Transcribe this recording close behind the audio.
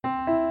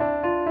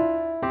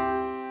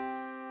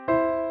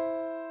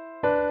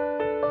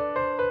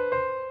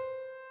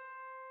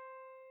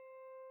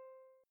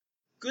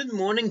Good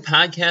morning,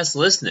 podcast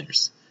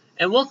listeners,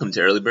 and welcome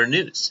to Early Bird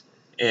News.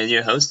 And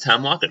your host,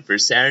 Tom Walker, for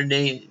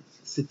Saturday,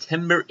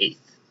 September 8th.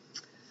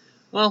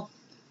 Well,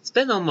 it's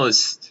been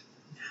almost,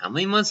 how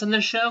many months on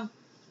this show?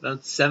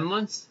 About 7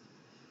 months?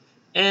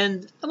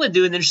 And I'm going to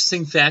do an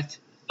interesting fact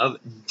of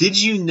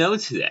Did You Know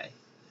today?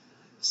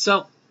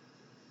 So,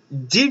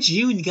 did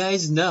you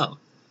guys know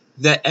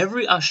that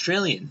every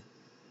Australian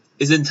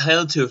is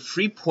entitled to a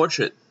free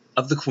portrait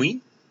of the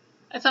Queen?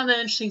 I found that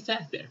interesting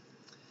fact there.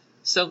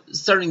 So,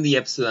 starting the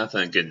episode off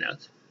on a good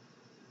note.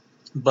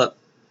 But,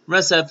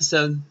 rest of the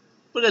episode,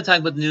 we're going to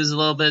talk about the news a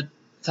little bit,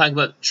 talk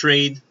about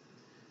trade,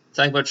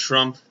 talk about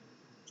Trump,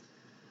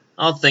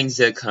 all things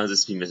that cause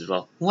us to be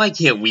miserable. Why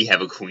can't we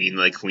have a queen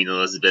like Queen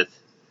Elizabeth?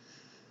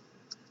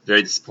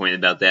 Very disappointed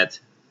about that.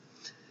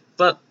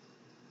 But,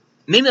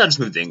 maybe I'll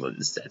just move to England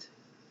instead.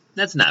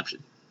 That's an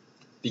option.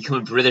 Become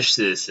a British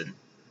citizen.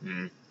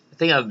 I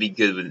think I would be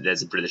good with it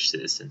as a British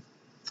citizen.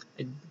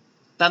 But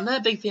I'm not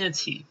a big fan of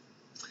tea.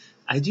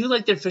 I do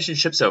like their fish and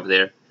chips over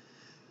there,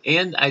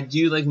 and I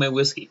do like my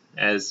whiskey,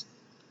 as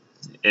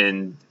by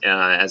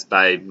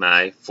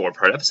my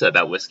 4-part episode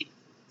about whiskey.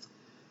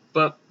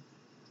 But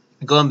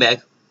going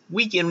back,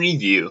 week in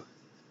review.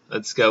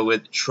 Let's go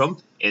with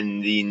Trump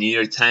in the New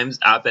York Times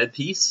op-ed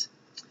piece.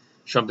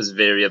 Trump is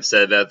very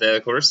upset about that,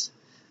 of course,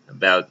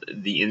 about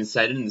the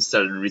insider and the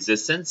start of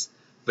resistance.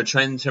 But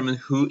trying to determine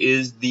who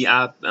is the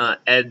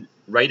op-ed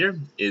writer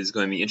is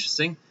going to be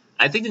interesting.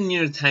 I think the New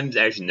York Times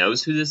actually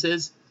knows who this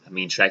is. I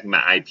mean, tracking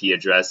my IP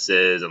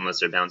addresses, unless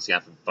they're bouncing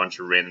off a bunch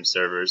of random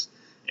servers.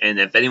 And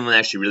if anyone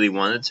actually really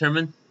wanted to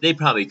determine, they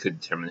probably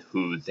could determine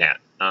who that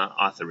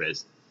author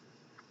is.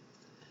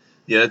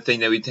 The other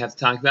thing that we have to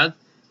talk about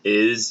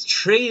is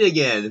trade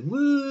again.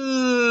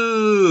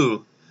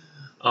 Woo!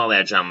 All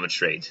that drama with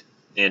trade.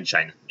 And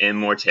China. And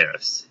more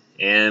tariffs.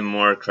 And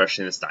more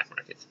crushing the stock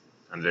market.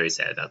 I'm very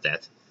sad about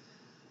that.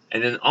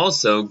 And then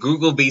also,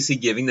 Google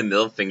basically giving the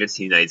middle finger to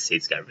the United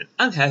States government.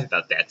 I'm happy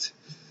about that.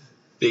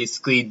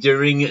 Basically,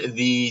 during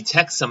the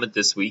tech summit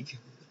this week,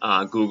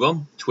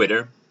 Google,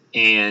 Twitter,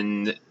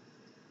 and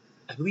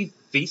I believe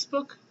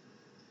Facebook?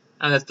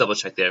 I'll have to double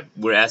check there.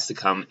 Were asked to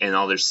come, and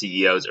all their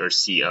CEOs or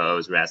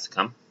COOs were asked to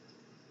come.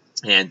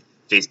 And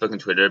Facebook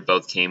and Twitter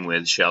both came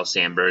with Sheryl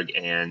Sandberg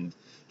and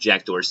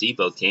Jack Dorsey,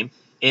 both came.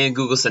 And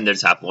Google sent their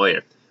top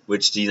lawyer,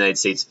 which the United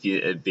States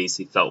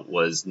basically felt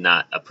was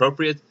not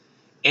appropriate.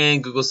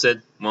 And Google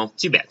said, well,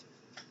 too bad.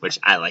 Which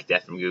I like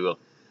that from Google.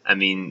 I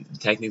mean,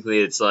 technically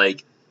it's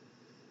like,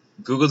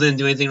 Google didn't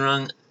do anything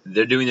wrong.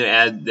 They're doing their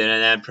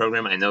ad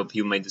program. I know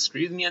people might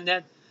disagree with me on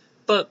that.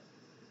 But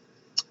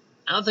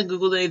I don't think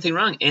Google did anything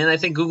wrong. And I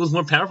think Google's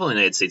more powerful than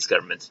the United States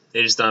government.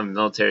 They just don't have the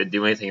military to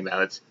do anything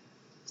about it,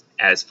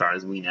 as far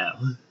as we know.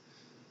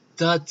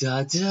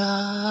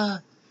 I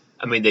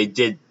mean, they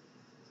did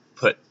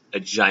put a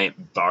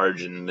giant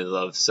barge in the middle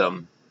of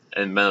San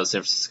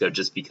Francisco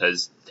just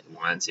because they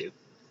wanted to.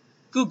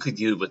 Google could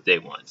do what they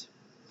want.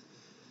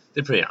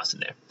 They're pretty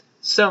awesome there.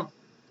 So,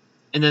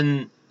 and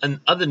then in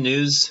other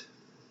news,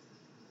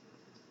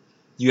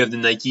 you have the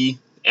Nike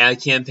ad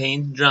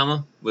campaign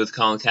drama with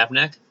Colin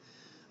Kaepernick.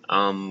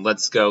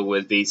 Let's go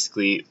with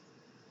basically,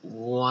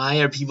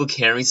 why are people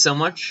caring so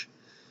much?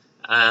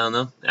 I don't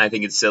know. I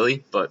think it's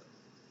silly, but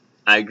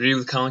I agree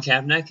with Colin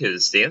Kaepernick,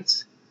 his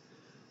stance.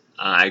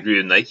 I agree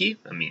with Nike.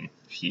 I mean,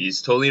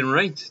 he's totally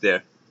right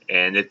there.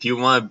 And if people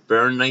want to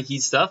burn Nike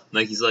stuff,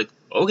 Nike's like,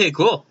 okay,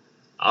 cool.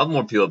 I'll have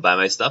more people buy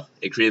my stuff.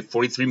 It created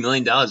 $43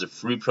 million of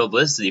free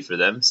publicity for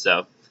them,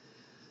 so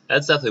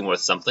that's definitely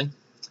worth something.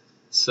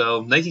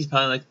 So Nike's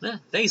probably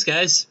like, thanks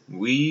guys.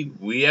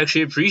 We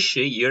actually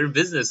appreciate your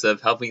business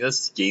of helping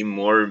us gain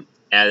more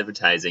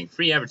advertising,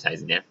 free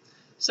advertising there.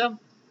 So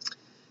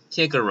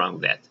can't go wrong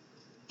with that.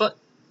 But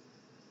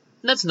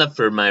that's enough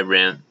for my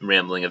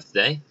rambling of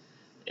today.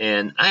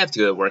 And I have to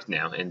go to work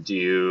now and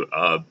do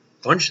a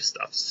bunch of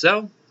stuff.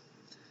 So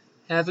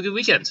have a good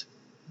weekend.